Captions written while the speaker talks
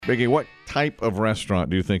Biggie, what type of restaurant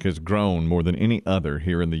do you think has grown more than any other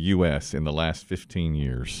here in the U.S. in the last 15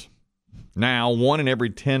 years? Now, 1 in every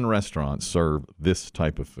 10 restaurants serve this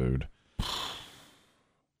type of food.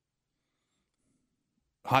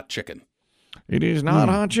 Hot chicken. It is not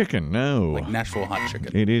hot chicken, no. Like Nashville hot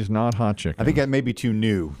chicken. It is not hot chicken. I think that may be too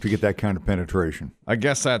new to get that kind of penetration. I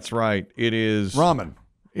guess that's right. It is... Ramen.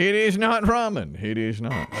 It is not ramen. It is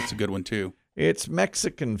not. That's a good one, too. It's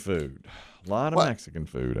Mexican food. A lot of Mexican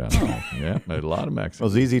food out there. Yeah, a lot of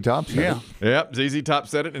Mexican. Well, ZZ Top said it. Yep, ZZ Top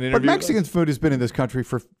said it in an But interview. Mexican food has been in this country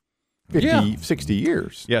for 50, 60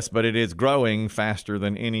 years. Yes, but it is growing faster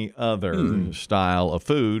than any other style of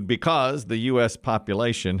food because the U.S.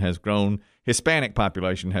 population has grown, Hispanic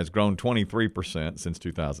population has grown 23% since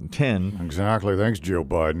 2010. Exactly. Thanks, Joe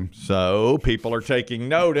Biden. So people are taking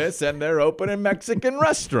notice and they're opening Mexican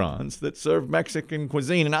restaurants that serve Mexican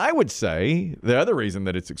cuisine. And I would say the other reason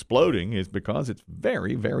that it's exploding is because it's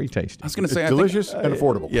very, very tasty. I was going to say, It's delicious and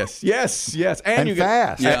affordable. Yes. And you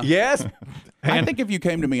fast. Yes. I think if you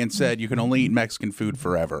came to me and said you can only eat Mexican food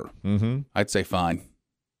forever, I'd say fine.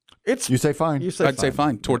 You say fine. I'd say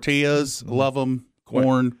fine. Tortillas, love them.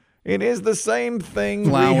 Corn. It is the same thing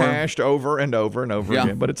Flour. rehashed over and over and over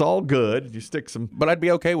again, but it's all good. You stick some, But I'd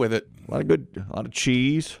be okay with it. a lot of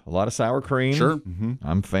cheese, a lot of sour cream. Sure.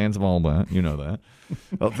 I'm fans of all that. You know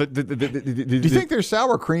that. Do you think there's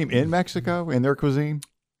sour cream in Mexico, in their cuisine?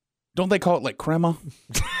 Don't they call it like crema?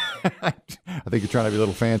 I think you're trying to be a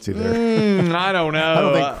little fancy there. I don't know. I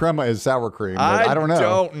don't think crema is sour cream. But I don't know.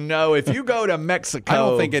 don't know. If you go to Mexico, I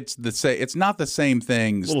don't think it's the same. It's not the same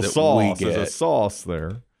things little that sauce. we There's get. a sauce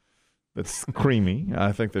there that's creamy.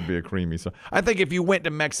 I think there'd be a creamy sauce. I think if you went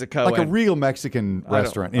to Mexico, Like a and real Mexican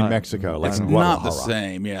restaurant in Mexico. Like It's in not the Guadalajara.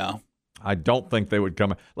 same. Yeah. I don't think they would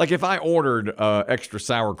come. Like if I ordered extra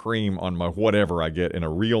sour cream on my whatever I get in a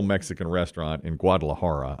real Mexican restaurant in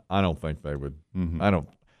Guadalajara, I don't think they would.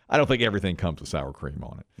 I don't think everything comes with sour cream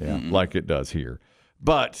on it, like it does here.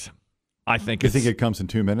 But I think You think it comes in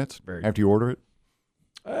 2 minutes after you order it?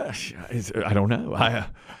 I don't know.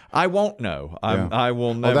 I won't know. I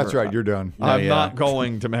will never. Oh, that's right. You're done. I'm not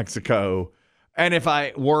going to Mexico. And if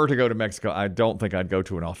I were to go to Mexico, I don't think I'd go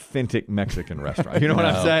to an authentic Mexican restaurant. You know what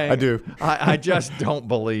I'm saying? I do. I just don't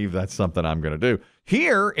believe that's something I'm going to do.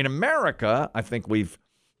 Here in America, I think we've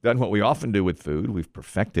done what we often do with food. We've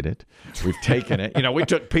perfected it. We've taken it. We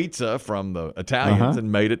took pizza from the Italians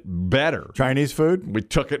and made it better. Chinese food? We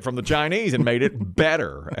took it from the Chinese and made it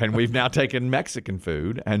better. And we've now taken Mexican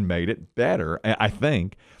food and made it better, I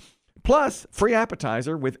think. Plus, free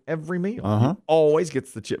appetizer with every meal. Always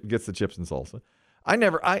gets the chips and salsa.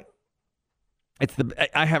 I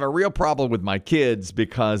have a real problem with my kids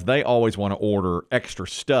because they always want to order extra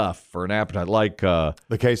stuff for an appetizer, like The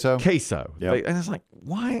queso? queso. Yep. And it's like,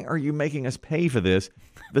 why are you making us pay for this?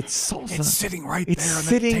 The salsa. It's sitting right It's there on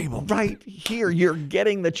sitting the table. right here. You're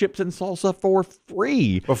getting the chips and salsa for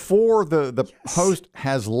free. Before the host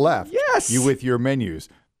has left Yes. you with your menus,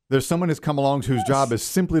 there's someone who's come along whose job is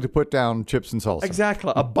simply to put down chips and salsa.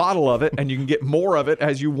 Exactly. A bottle of it, and you can get more of it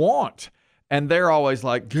as you want. And they're always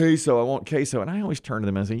like, queso, I want queso. And I always turn to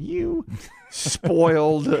them and say, you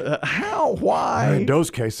spoiled. How? Why?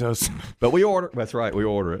 Dos quesos. But we order. That's right. We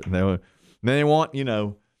order it. And then they want,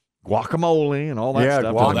 guacamole and all that Yeah,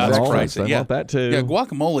 stuff. guac, And that's all that pricey. stuff. They Yeah. want that too. Yeah,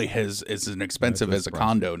 guacamole is as expensive as a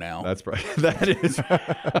condo now. That's right. That is.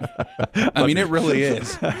 I mean, it really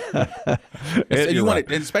is. You're You want right.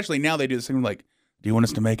 it, and especially now they do this thing like, do you want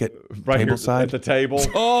us to make it Right here table side? at the table.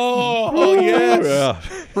 Oh yes, Yeah.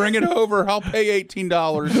 bring it over. I'll pay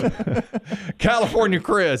 $18. California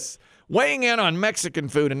Chris weighing in on Mexican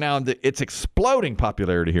food, and now it's exploding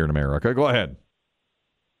popularity here in America. Go ahead.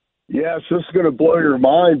 Yes, this is going to blow your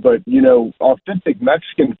mind, but, authentic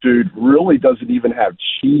Mexican food really doesn't even have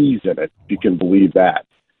cheese in it, if you can believe that.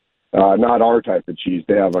 Not our type of cheese.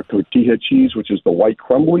 They have a cotija cheese, which is the white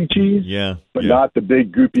crumbly cheese, Yeah. but not the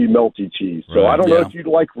big goopy melty cheese. So Right. I don't know if you'd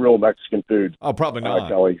like real Mexican food. Oh, probably not.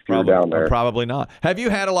 Kelly, if you're down there. Probably not. Have you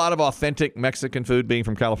had a lot of authentic Mexican food being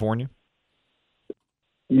from California?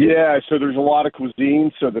 Yeah, so there's a lot of cuisine.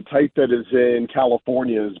 So the type that is in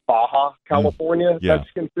California is Baja California Yeah.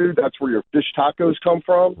 Mexican food. That's where your fish tacos come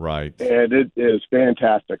from. Right. And it is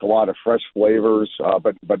fantastic. A lot of fresh flavors,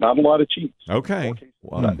 but not a lot of cheese. Okay.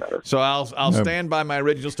 For that matter. So I'll stand by my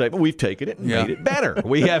original statement. We've taken it and made it better.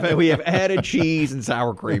 We have added cheese and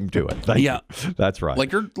sour cream to it. Thank you. That's right.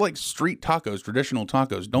 Like your street tacos, traditional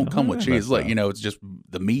tacos, don't come with cheese. Like it's just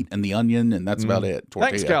the meat and the onion, and that's about it.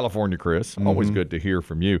 Tortilla. Thanks, California, Chris. Always good to hear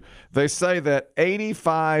from you. They say that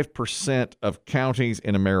 85% of counties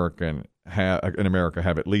in America have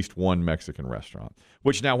at least one Mexican restaurant.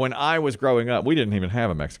 Which now, when I was growing up, we didn't even have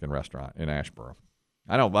a Mexican restaurant in Asheboro.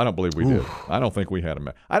 I don't believe we did. I don't think we had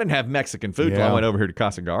I didn't have Mexican food till I went over here to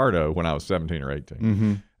Casa Gallardo when I was 17 or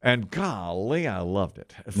 18. And golly, I loved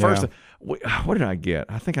it. First, what did I get?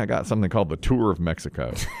 I think I got something called the Tour of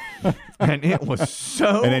Mexico. And it was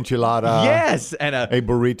so... An enchilada. Yes. And a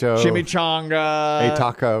burrito. Chimichanga. A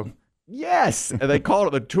taco. Yes. And they called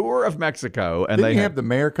it the Tour of Mexico. And Didn't you have the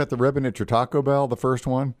mayor cut the ribbon at your Taco Bell, the first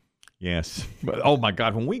one? Yes. But, oh, my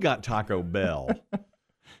God. When we got Taco Bell,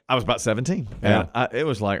 I was about 17. Yeah. And it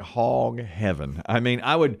was like hog heaven. I mean,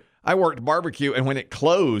 I worked barbecue, and when it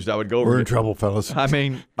closed, I would go over. We're in trouble, fellas. I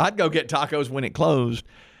mean, I'd go get tacos when it closed,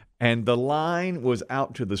 and the line was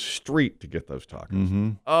out to the street to get those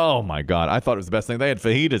tacos. Oh, my God. I thought it was the best thing. They had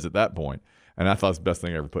fajitas at that point, and I thought it was the best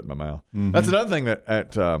thing I ever put in my mouth. That's another thing that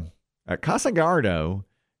at Casa Gallardo,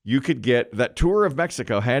 you could get that Tour of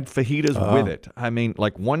Mexico had fajitas with it. I mean,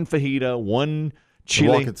 like one fajita, one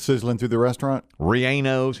chili. Walk it sizzling through the restaurant?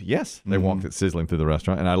 Rellenos. Yes, they walked it sizzling through the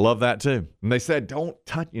restaurant, and I love that too. And they said, don't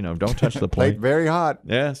touch the plate. Plate very hot.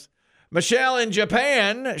 Yes. Michelle in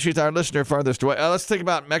Japan. She's our listener farthest away. Let's think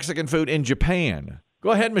about Mexican food in Japan. Go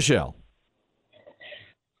ahead, Michelle.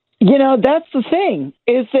 You know, that's the thing,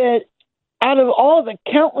 is that out of all the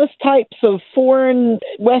countless types of foreign,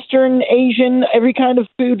 Western, Asian, every kind of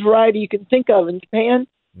food variety you can think of in Japan,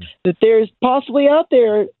 that there's possibly out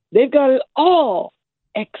there, they've got it all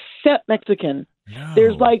except Mexican. No.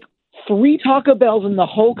 There's like 3 Taco Bells in the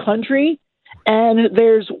whole country, and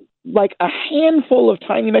there's like a handful of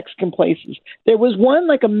tiny Mexican places. There was one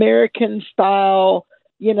like American style,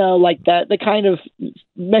 you know, like that, the kind of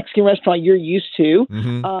Mexican restaurant you're used to,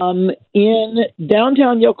 in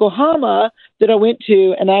downtown Yokohama that I went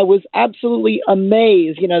to, and I was absolutely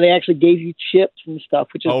amazed. You know, they actually gave you chips and stuff,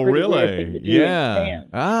 which is pretty rare thing to do in Japan.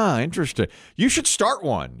 Ah, interesting. You should start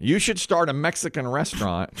one. You should start a Mexican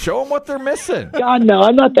restaurant. Show them what they're missing. God, no,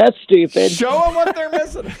 I'm not that stupid. Show them what they're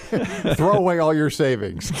missing. Throw away all your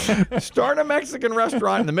savings. Start a Mexican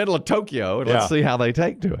restaurant in the middle of Tokyo, and let's see how they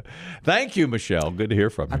take to it. Thank you, Michelle. Good to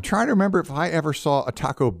hear from you. I'm trying to remember if I ever saw a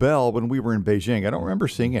Taco Bell when we were in Beijing. I don't remember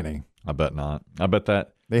seeing any. I bet not. I bet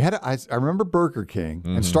that. They had. I remember Burger King,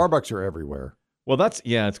 and Starbucks are everywhere. Well,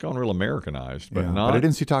 it's gone real Americanized, but not. But I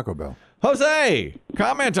didn't see Taco Bell. Jose,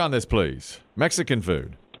 comment on this, please. Mexican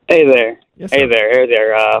food. Hey there. Yes, hey sir.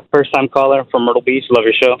 there. First time caller from Myrtle Beach. Love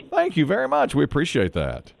your show. Thank you very much. We appreciate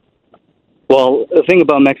that. Well, the thing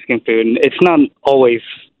about Mexican food, it's not always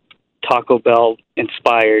Taco Bell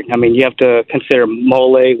inspired. I mean, you have to consider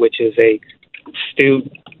mole, which is a stew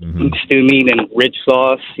meat and rich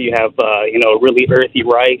sauce. You have really earthy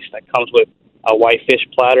rice that comes with a white fish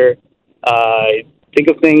platter. Think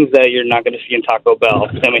of things that you're not going to see in Taco Bell.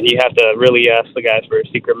 I mean, you have to really ask the guys for a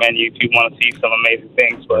secret menu if you want to see some amazing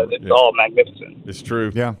things, but it's all magnificent. It's true.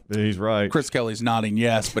 Yeah. He's right. Chris Kelly's nodding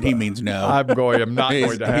yes, but he means no. I'm not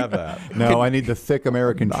going to have that. No, I need the thick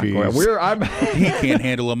American cheese. He can't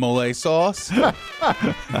handle a mole sauce. No,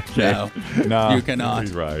 No. you cannot.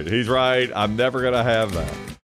 He's right. I'm never going to have that.